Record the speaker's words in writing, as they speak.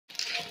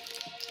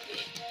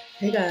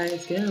Hey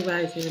guys, Gary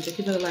Rising. Thank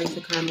you for the likes,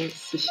 the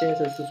comments, the shares,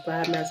 and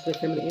subscribe. Masculine,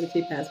 feminine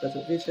energy, past,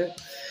 present, future.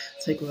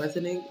 Take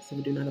resonate. So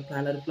we do not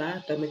apply, let it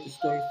fly. Don't make the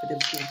story for them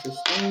to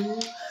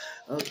stone.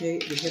 Okay,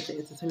 we hit the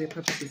entertainment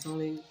purposes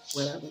only.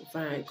 Whatever.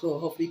 Fine, cool.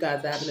 Hopefully you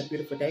guys are having a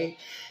beautiful day.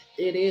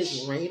 It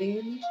is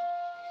raining.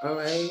 All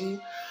right.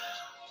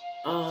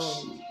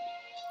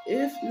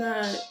 If you're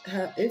not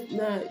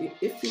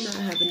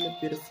having a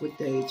beautiful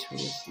day,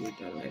 translate.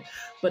 All right.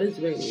 But it's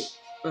raining.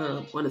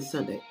 On a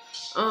Sunday.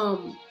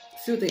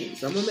 Few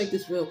things. I'm gonna make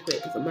this real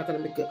quick because I'm not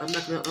gonna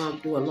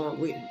do a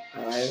long reading.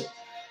 All right.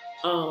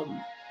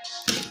 Um,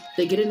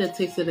 they get in the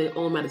taste of their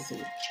own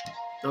medicine.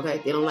 Okay,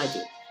 they don't like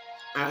it.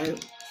 All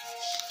right.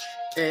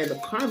 And the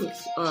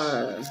karmics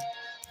are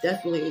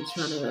definitely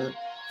trying to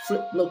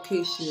flip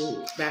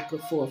location back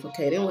and forth.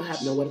 Okay, they don't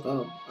have nowhere to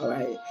go. All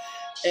right.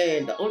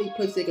 And the only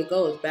place they could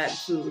go is back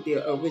to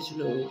their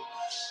original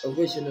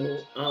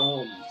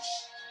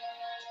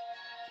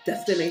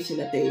destination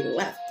that they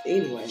left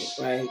anyway,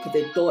 right? Because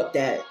they thought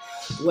that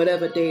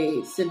whatever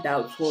they sent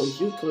out towards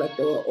you,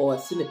 collector, or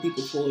sending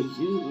people towards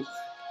you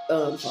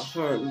to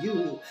harm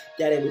you,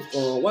 that it was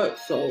going to work.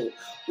 So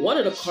one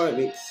of the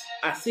karmics,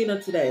 I seen her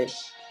today.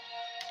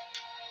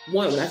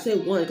 When I say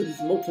one, because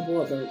it's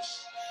multiple of them,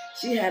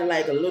 she had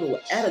like a little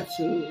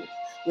attitude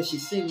when she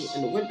seen me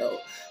in the window.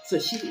 So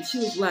she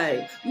was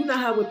like, you know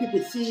how when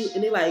people see you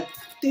and they're like,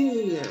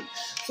 damn.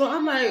 So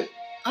I'm like,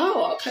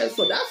 oh, okay,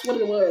 so that's what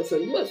it was. So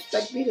you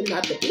expect me to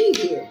not to be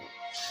here.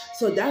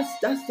 So that's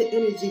the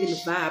energy and the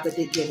vibe that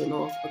they're giving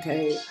off,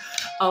 okay?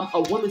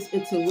 A woman's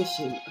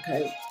intuition,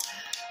 okay?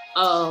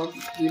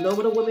 You know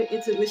what a woman's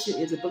intuition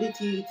is?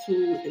 Ability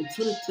to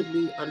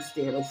intuitively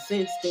understand or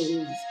sense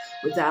things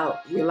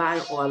without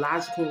relying on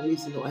logical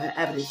reason or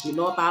evidence. You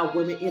know about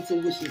women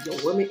intuition. Your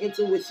women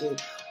intuition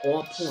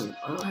on point,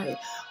 all right?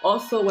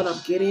 Also, what I'm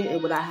getting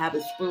and what I have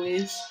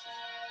experienced,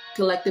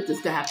 collective,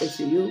 this could happen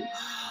to you.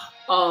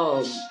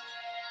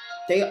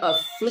 They are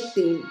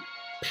afflicting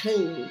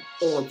pain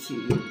onto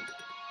you.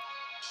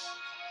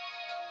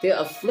 They're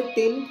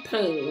afflicting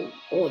pain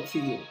onto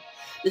you.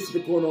 This has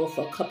been going on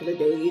for a couple of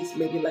days,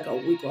 maybe like a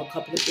week or a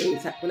couple of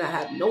days. When I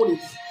have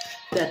noticed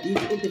that these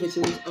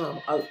individuals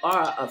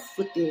are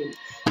afflicting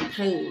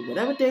pain,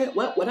 whatever they're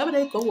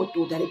going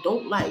through that they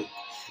don't like,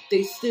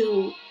 they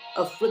still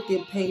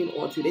afflicting pain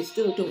onto you. They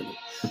still doing it.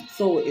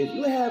 So if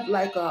you have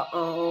like a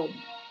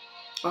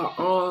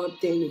arm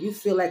thing and you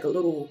feel like a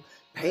little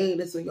pain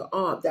that's on your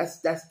arm,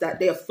 that's that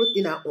they're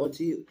afflicting out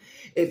onto you.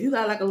 If you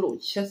got like a little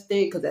chest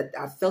thing, because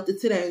I felt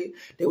it today,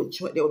 they were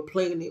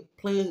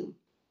playing.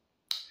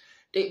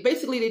 They're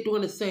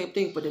doing the same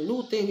thing, but the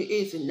new thing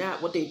is, and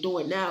not what they're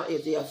doing now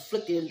is they're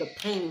afflicting the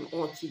pain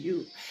onto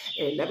you.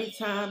 And every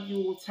time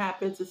you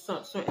tap into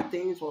certain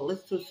things or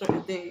listen to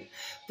certain things,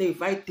 they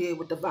right there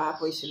with the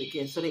vibration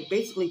again. So they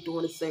basically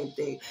doing the same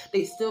thing.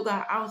 They still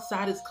got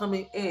outsiders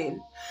coming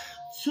in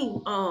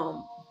to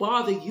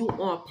bother you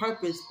on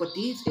purpose, but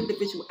these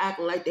individuals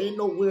acting like they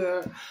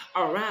nowhere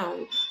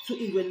around to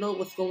even know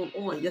what's going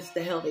on. Yes,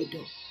 the hell they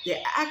do.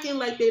 They're acting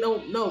like they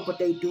don't know, but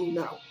they do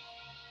know.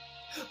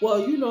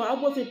 Well, you know, I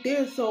wasn't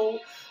there,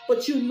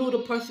 but you knew the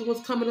person was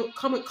coming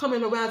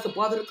around to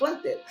bother the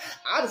collective.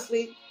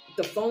 Honestly,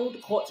 the phone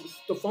call,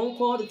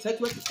 the text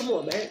message. Come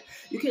on, man.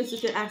 You can't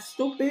sit there and act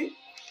stupid.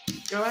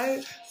 All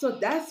right. So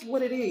that's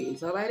what it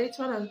is. All right. They're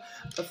trying to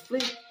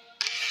afflict,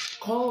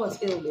 cause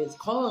illness,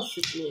 cause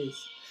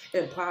sickness,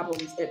 and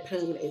problems and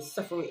pain and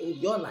suffering in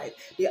your life.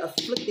 They're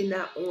afflicting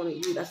that on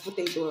you. That's what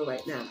they're doing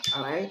right now.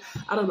 All right.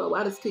 I don't know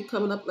why this keep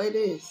coming up like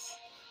this.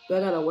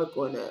 But I gotta work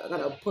on that. I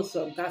gotta put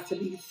some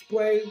Vaseline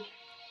spray.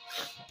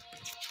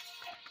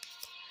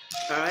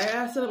 Alright,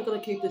 I said I'm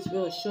gonna keep this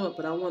real short,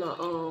 but I wanna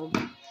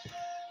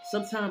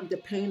sometimes the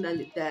pain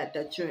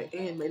that you're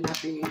in may not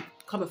be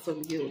coming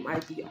from you.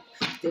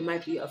 They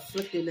might be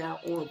afflicting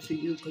that onto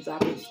you, because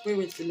I've been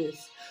experiencing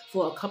this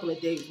for a couple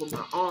of days with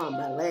my arm,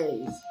 my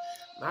legs.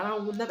 I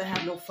will never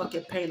have no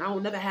fucking pain. I will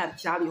never have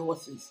jolly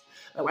horses.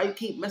 Like, why you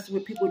keep messing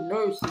with people's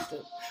nerve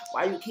system?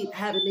 Why you keep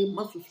having their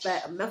muscle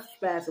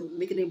spasm,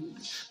 making their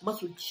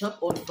muscle jump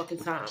all the fucking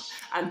time?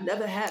 I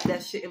never had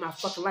that shit in my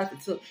fucking life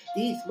until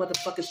these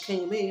motherfuckers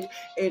came in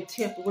and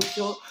tampered with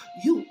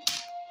you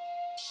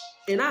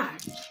and I.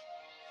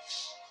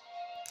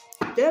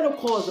 They're the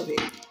cause of it.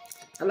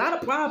 A lot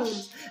of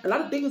problems, a lot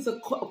of things are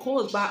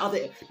caused by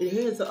the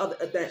hands of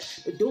the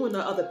doing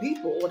of other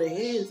people, or the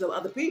hands of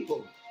other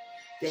people.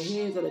 The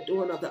hands are the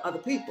doing of the other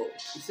people.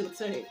 You see what I'm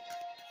saying?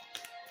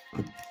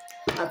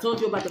 I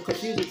told you about the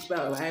confusion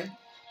spell, right?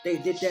 They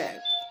did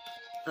that.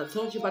 I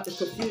told you about the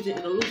confusion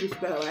and illusion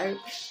spell, right?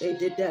 They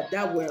did that.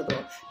 That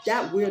weirdo.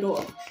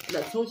 And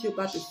I told you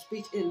about the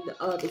speech in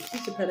the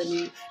speech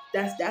impediment.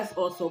 That's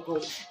also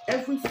going.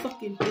 Every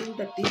fucking thing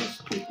that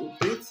these people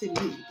did to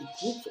me, the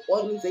group's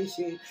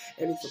organization,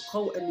 and it's a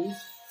cult, and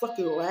these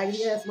fucking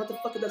raggedy ass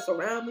motherfuckers that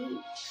surround me,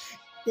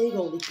 they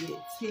gonna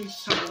get 10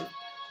 times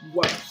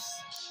worse.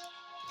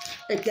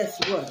 And guess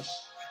what?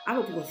 I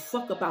don't give a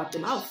fuck about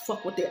them. I'll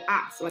fuck with their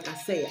ops. Like I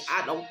said,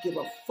 I don't give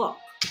a fuck.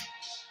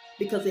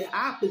 Because their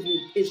ops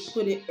is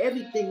putting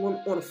everything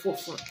on the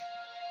forefront.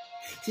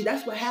 See,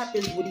 that's what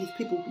happens when these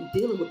people be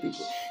dealing with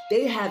people.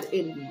 They have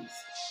enemies.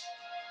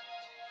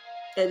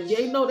 And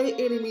they know their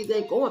enemies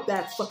ain't going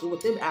back fucking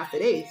with them after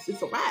this.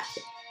 It's a wrap.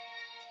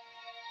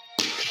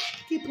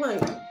 Keep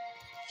playing.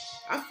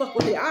 I fuck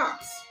with the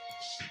ops.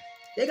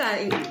 They got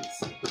enemies.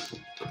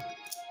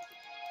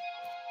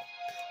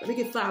 Let me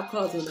get 5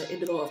 cards and I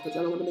end it off because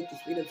I don't want to make this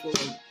reading too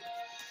long.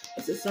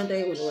 It's a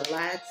Sunday when I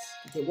relax.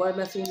 They weren't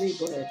messing with me,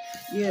 but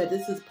yeah,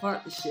 this is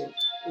partnership.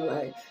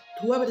 Like,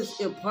 whoever is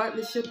in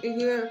partnership in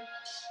here,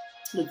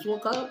 the 2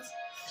 of Cups,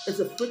 is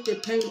inflicting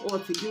pain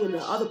onto you, and the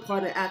other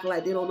partner act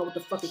like they don't know what the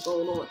fuck is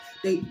going on.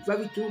 They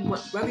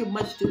very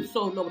much do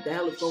so know what the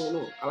hell is going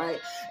on, all right?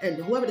 And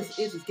whoever this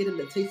is getting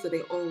the taste of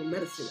their own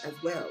medicine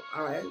as well,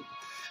 all right?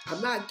 I'm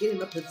not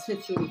getting a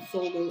potential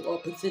soulmate or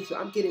potential.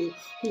 I'm getting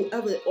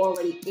whoever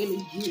already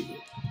in you,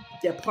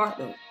 their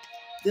partner,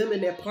 them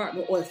and their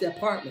partner, or it's their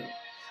partner,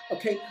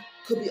 okay?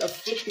 Could be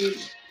afflicting,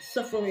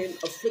 suffering,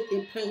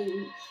 afflicting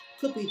pain,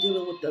 could be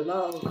dealing with the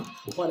love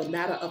or the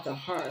matter of the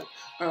heart.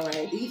 All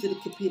right, these are the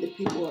competing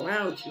people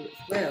around you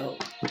as well.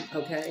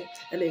 Okay,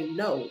 and they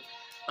know.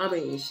 I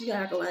mean, she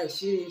acting like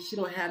she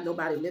don't have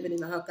nobody living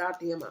in her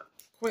goddamn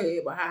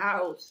crib or her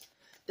house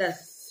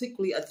that's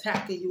secretly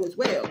attacking you as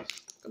well.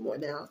 Come on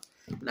now,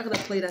 I'm not gonna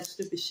play that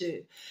stupid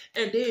shit.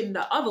 And then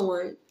the other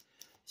one,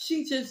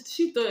 she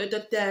thought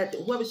that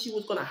whoever she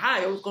was gonna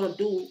hire was gonna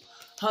do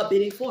her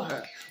bidding for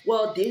her.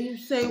 Well, didn't you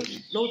say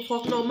no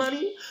talk, no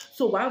money?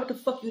 So why would the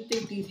fuck you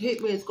think these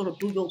hitmen's gonna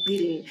do your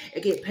bidding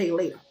and get paid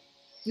later?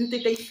 You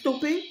think they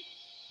stupid?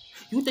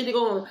 You think they're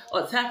gonna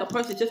attack a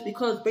person just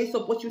because based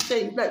on what you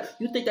say? Like,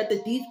 you think that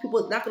these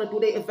people are not gonna do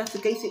their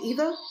investigation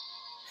either?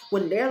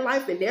 When their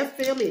life and their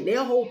family and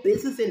their whole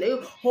business and their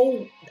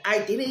whole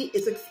identity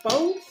is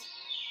exposed?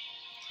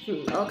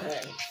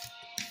 Okay.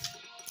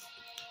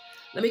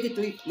 Let me get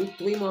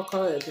three more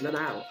cards and I'm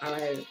out. All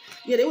right.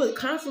 Yeah, they were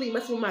constantly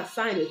messing with my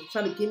sinus,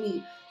 trying to give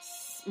me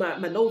my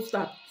nose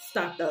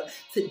stopped up.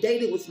 Today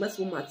they was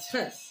messing with my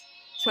chest,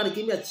 trying to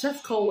give me a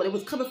chest cold, and it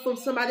was coming from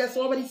somebody that's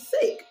already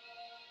sick.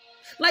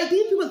 Like,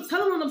 these people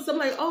telling on them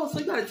something like, "Oh, so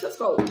you got a chest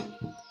cold."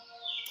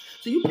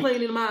 So you trying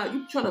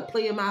to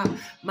play in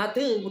my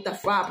thing with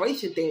that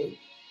vibration thing,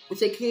 which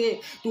they can't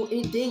do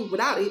anything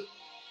without it,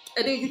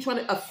 and then you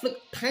trying to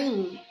afflict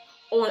pain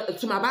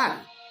to my body.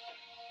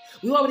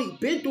 We already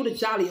been through the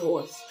jolly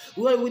horse.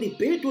 We already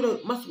been through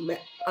the muscle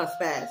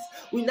spasm.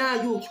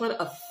 Now you trying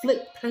to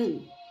afflict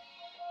pain.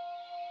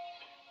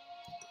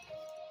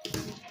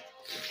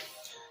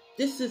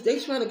 They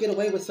trying to get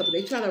away with something.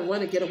 They trying to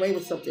run and get away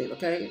with something,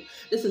 okay?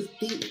 This is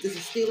deep. This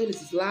is stealing.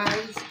 This is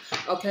lies,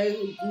 okay?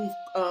 These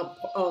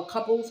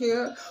couples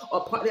here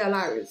are partly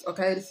liars,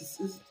 okay?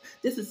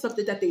 This is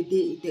something that they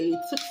did. They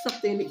took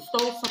something, they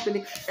stole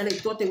something, and they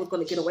thought they were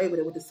going to get away with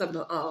it with the 7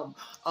 of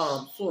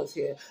swords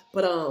here.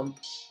 But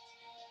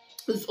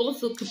this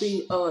also could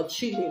be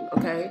cheating,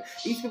 okay?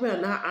 These people are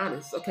not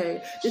honest,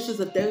 okay? This is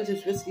a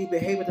dangerous, risky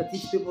behavior that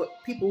these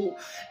people.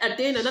 And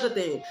then another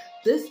thing,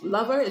 this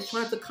lover is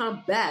trying to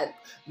come back,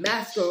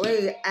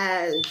 masquerade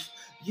as,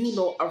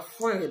 a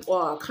friend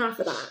or a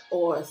confidant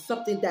or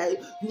something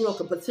that,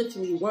 can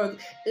potentially work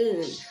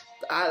in.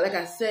 Like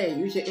I said,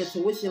 use your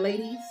intuition,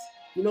 ladies.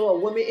 A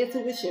woman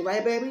intuition,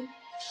 right, baby?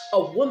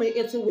 A woman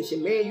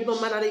intuition, man,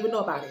 might not even know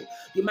about it.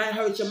 You might have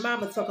heard your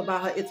mama talk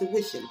about her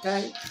intuition,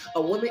 okay?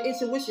 A woman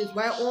intuition is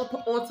right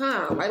on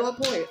time, right on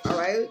point, all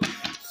right?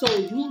 So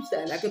use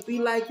that. That could be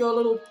like your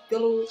little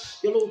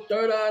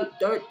third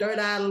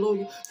eye,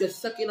 you're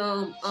sucking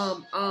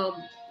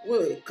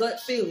gut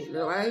feeling,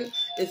 all right?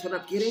 Is what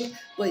I'm getting.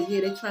 But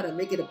yeah, they try to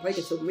make it a break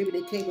it, so maybe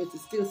they came in to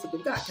steal something.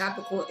 We got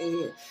Capricorn in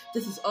here.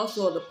 This is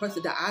also the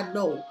person that I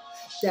know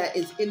that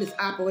is in this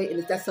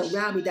operating, that's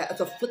around me, that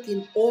is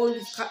afflicting all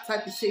this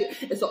type of shit.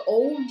 It's an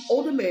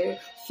older man,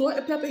 salt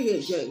and pepper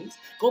here, James.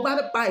 Go by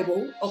the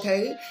Bible,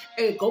 okay?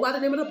 And go by the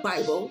name of the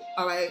Bible,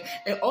 all right?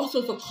 And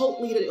also, it's a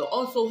cult leader. And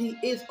also, he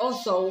is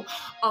also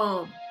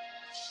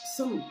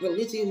some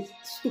religion,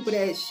 stupid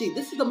ass shit.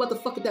 This is the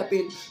motherfucker that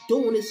been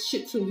doing this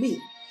shit to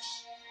me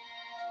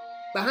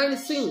behind the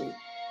scene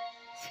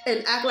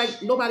and act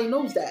like nobody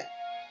knows that.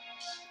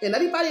 And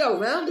everybody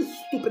around this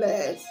stupid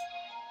ass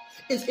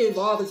is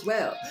involved as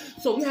well.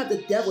 So we have the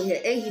devil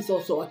here, and he's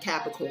also a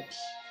Capricorn.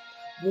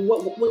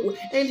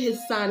 And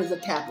his sign is a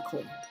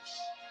Capricorn.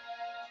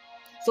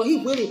 So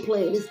he really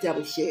playing this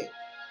devil shit.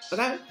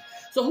 Okay?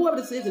 So whoever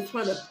this is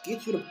trying to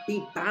get you to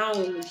be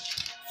bound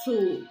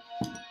to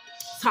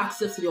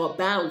toxicity or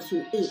bound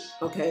to it,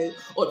 okay?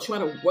 Or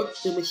trying to work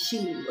the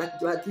machine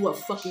like you are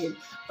fucking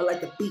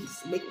like a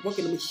beast.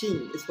 Working the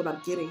machine is what I'm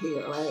getting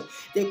here, all right?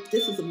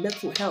 This is a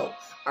mental health,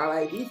 all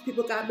right? These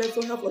people got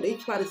mental health, or they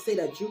try to say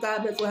that you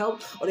got mental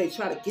health, or they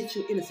try to get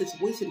you in a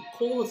situation to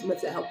cause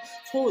mental health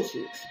towards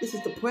you. This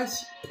is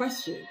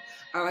depression,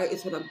 all right?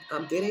 It's what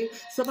I'm getting.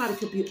 Somebody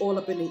could be all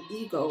up in their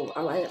ego,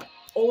 all right?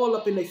 All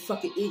up in their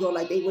fucking ego,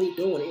 like they really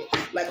doing it.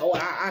 Like, oh,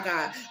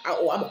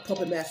 I'm a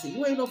puppet master.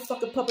 You ain't no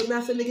fucking puppet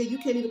master, nigga. You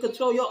can't even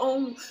control your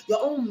own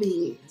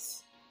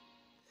means.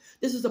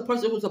 This is a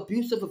person who's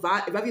abusive,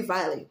 very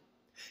violent.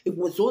 It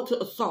resort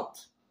to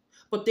assault,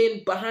 But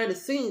then behind the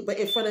scenes, but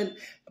in front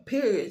of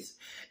periods,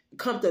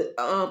 come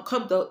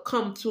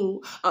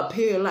to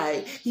appear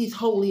like he's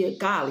holy and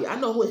godly. I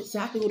know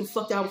exactly who the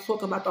fuck I was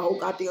talking about the whole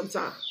goddamn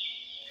time.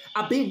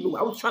 I been knew.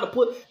 I was trying to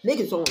put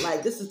niggas on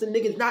like this is the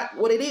niggas not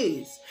what it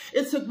is.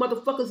 It took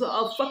motherfuckers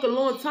a fucking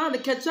long time to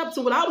catch up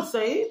to what I was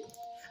saying.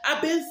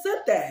 I've been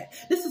said that.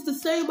 This is the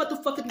same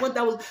motherfucking one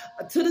that was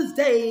to this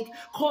day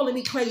calling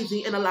me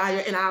crazy and a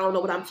liar and I don't know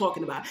what I'm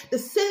talking about. The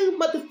same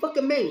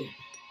motherfucking man.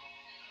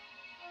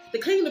 They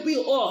claim to be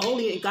all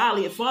holy and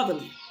godly and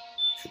fatherly.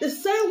 The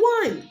same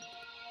one.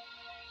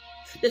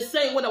 The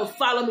same one that was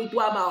following me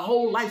throughout my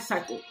whole life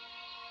cycle.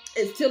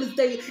 And till this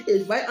day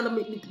is right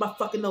underneath my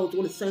fucking nose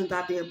doing the same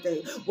goddamn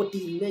thing with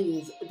these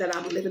millions that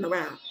I'm living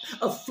around.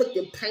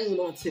 Afflicting pain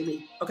onto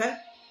me. Okay?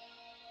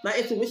 My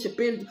intuition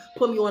been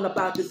put me on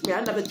about this man.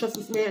 I never trust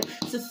this man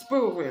since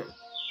spirit realm.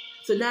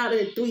 So now that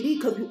in 3D,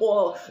 because we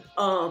all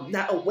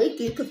not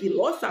awakened, because we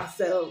lost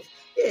ourselves.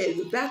 Yeah,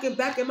 it's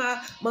back in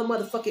my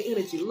motherfucking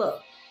energy.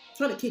 Look.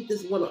 Trying to keep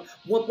this woman,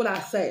 what I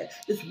said,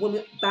 this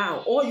woman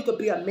bound. Or you could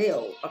be a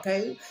male,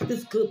 okay?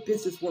 This good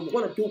businesswoman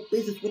want to do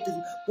business with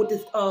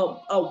this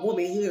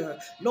woman here,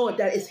 knowing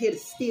that it's here to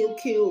steal,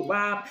 kill,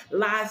 rob,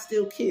 lie,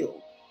 steal,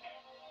 kill,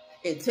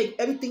 and take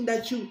everything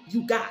that you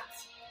got,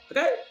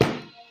 okay?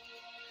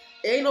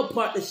 It ain't no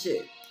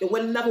partnership. It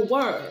would never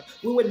were.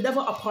 We were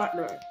never a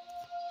partner.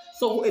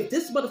 So if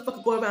this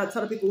motherfucker going around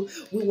telling people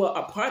we were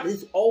a partner,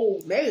 this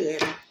old man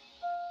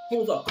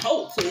who's a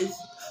cultist,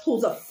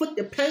 who's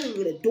afflicting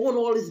pain and doing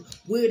all this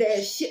weird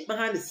ass shit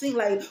behind the scene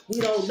like we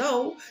don't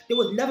know, there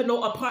was never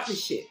no a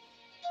partnership.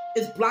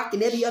 It's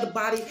blocking every other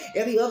body,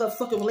 every other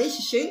fucking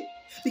relationship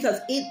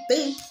because it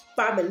thinks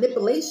by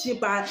manipulation,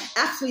 by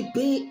actually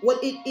being what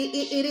it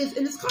is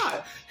in this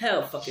card.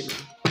 Hell fucking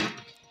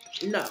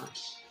no.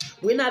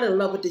 We're not in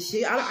love with this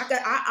shit.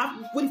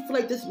 I really feel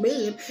like this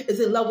man is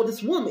in love with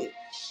this woman.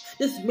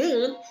 This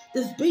man,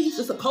 this beast,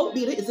 this occult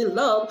leader is in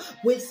love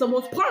with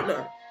someone's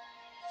partner.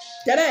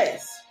 That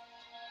ass.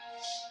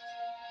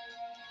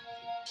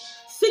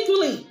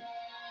 Secretly,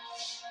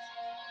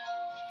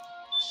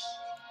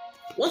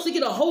 once he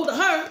get a hold of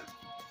her,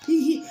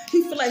 he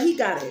feel like he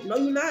got it. No,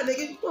 you not,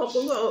 nigga.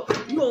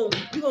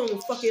 You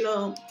gonna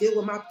fucking deal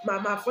with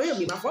my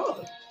family, my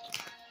father.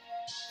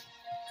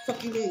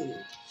 Fuck you mean?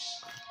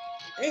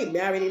 I ain't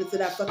married into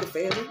that fucking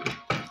family.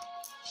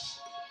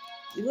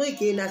 You ain't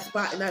getting that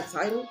spot and that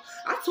title.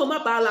 I told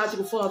my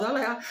biological father,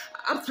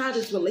 I'm tired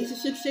of this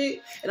relationship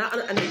shit, and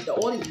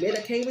all these men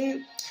that came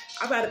in,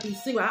 I'd rather be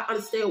single. I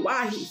understand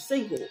why he's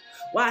single,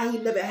 why he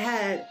never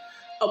had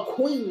a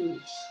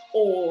queen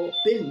or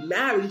been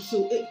married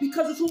to it,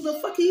 because it's who the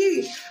fuck he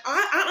is.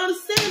 I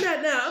understand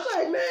that now. I'm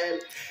like, man,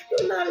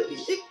 you're not.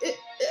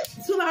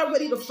 Until I'm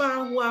ready to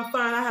find who I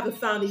find, I haven't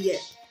found it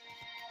yet.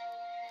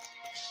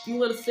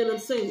 You understand what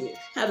I'm saying?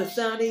 Haven't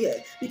found it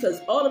yet.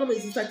 Because all of them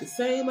is just like the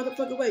same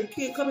motherfucking way. You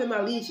can't come in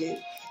my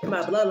legion, in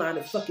my bloodline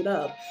and fuck it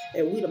up.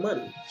 And we the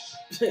money.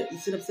 You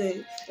see what I'm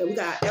saying? And we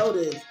got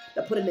elders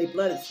that put in their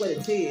blood and sweat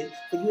and tears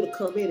for you to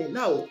come in and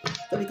know.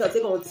 And because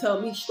they're going to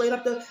tell me straight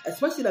up,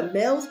 especially the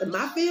males in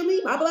my family,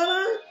 my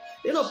bloodline,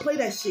 they don't play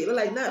that shit. They're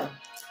like, no.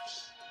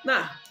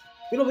 Nah.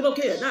 We don't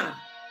care. Nah.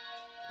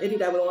 They do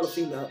that with all the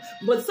females.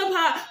 But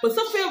somehow, for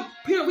some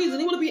pure reason,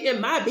 they want to be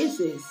in my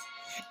business.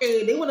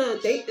 And they want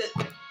to,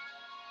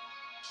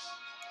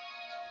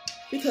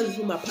 because it's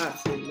what my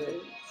pops did, man.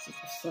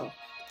 So,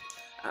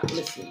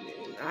 listen,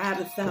 man. I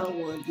haven't found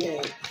one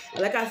yet.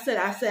 And like I said,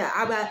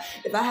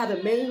 if I had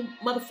a main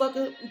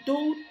motherfucker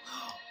dude,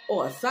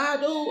 or a side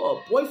dude, or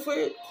a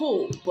boyfriend,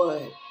 cool.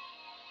 But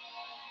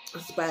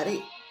that's about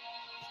it.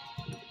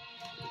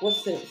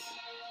 What's this?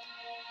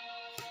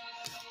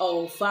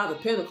 Oh, Five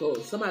of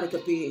Pentacles. Somebody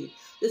could be.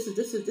 This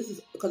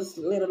is because it's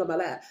landed on my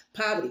lap.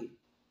 Poverty.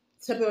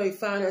 Temporary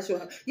financial,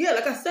 yeah,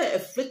 like I said,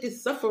 afflicted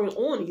suffering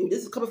on you.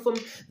 This is coming from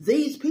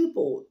these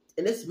people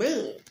and this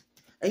man.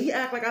 And he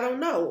act like I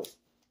don't know.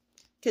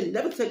 Can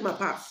never take my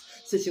pop's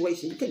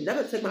situation. You can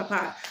never take my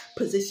pop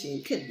position.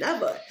 You can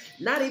never.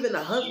 Not even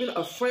a husband,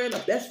 a friend, a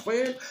best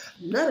friend.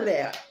 None of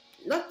that.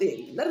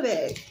 Nothing. None of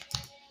that.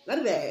 None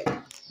of that.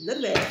 None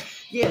of that.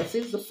 Yes,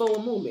 it's the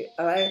forward movement,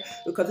 all right?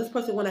 Because this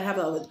person want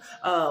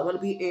to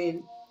be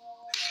in,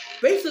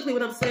 basically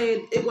what I'm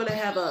saying, it want to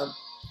have a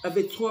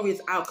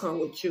victorious outcome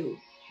with you.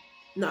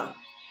 No.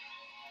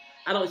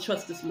 I don't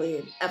trust this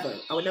man, ever.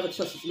 I would never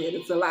trust this man.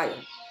 It's a liar.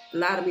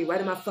 Lie to me right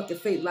in my fucking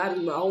face. Lie to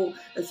me my whole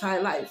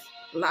entire life.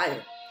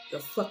 Liar. The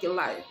fucking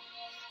liar.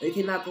 And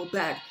you cannot go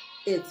back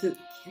into,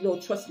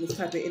 trusting this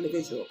type of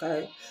individual,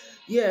 okay?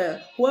 Yeah,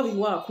 whoever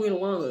you are, Queen of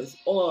Wands,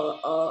 or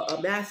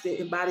a master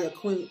embody a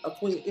queen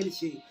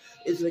energy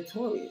is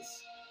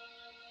victorious.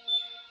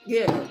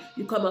 Yeah,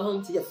 you coming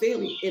home to your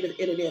family in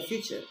the near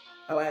future.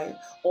 All right,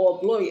 or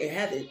glory in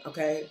heaven,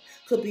 okay?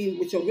 Could be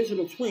with your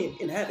original twin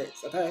in heavens,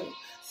 okay?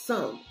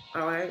 Some,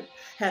 all right?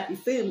 Happy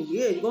family,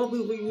 yeah. You're gonna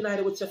be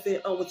reunited with your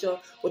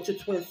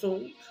twin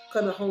soon,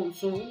 coming home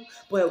soon.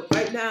 But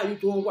right now, you're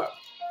doing work.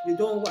 You're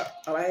doing work,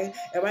 all right?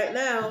 And right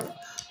now,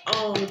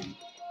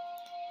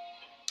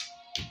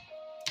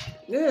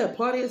 yeah,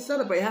 party and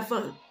celebrate, have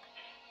fun.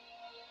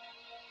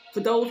 For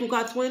those who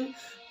got twin,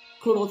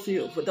 kudos to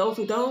you. For those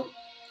who don't,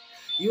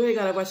 you ain't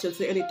gotta rush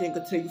into anything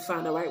until you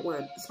find the right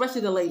one.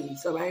 Especially the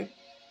ladies, all right?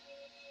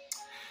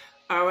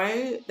 All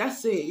right?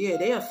 That's it. Yeah,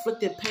 they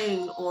inflicted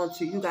pain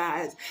onto you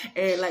guys.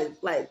 And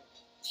like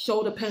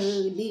shoulder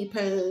pain, knee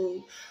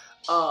pain.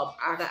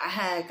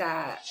 I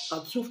got a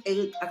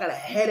toothache. I got a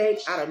headache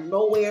out of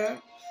nowhere.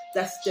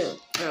 That's them.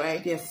 All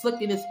right? They're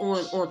inflicting this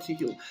onto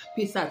you.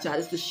 Peace out, y'all.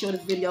 This is the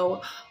shortest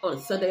video on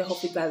Sunday.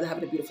 Hopefully you guys are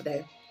having a beautiful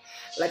day.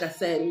 Like I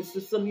said, listen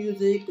to some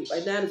music.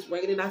 Right now it's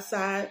raining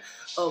outside.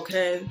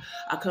 Okay?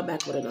 I'll come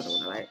back with another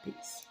one. All right?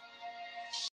 Peace.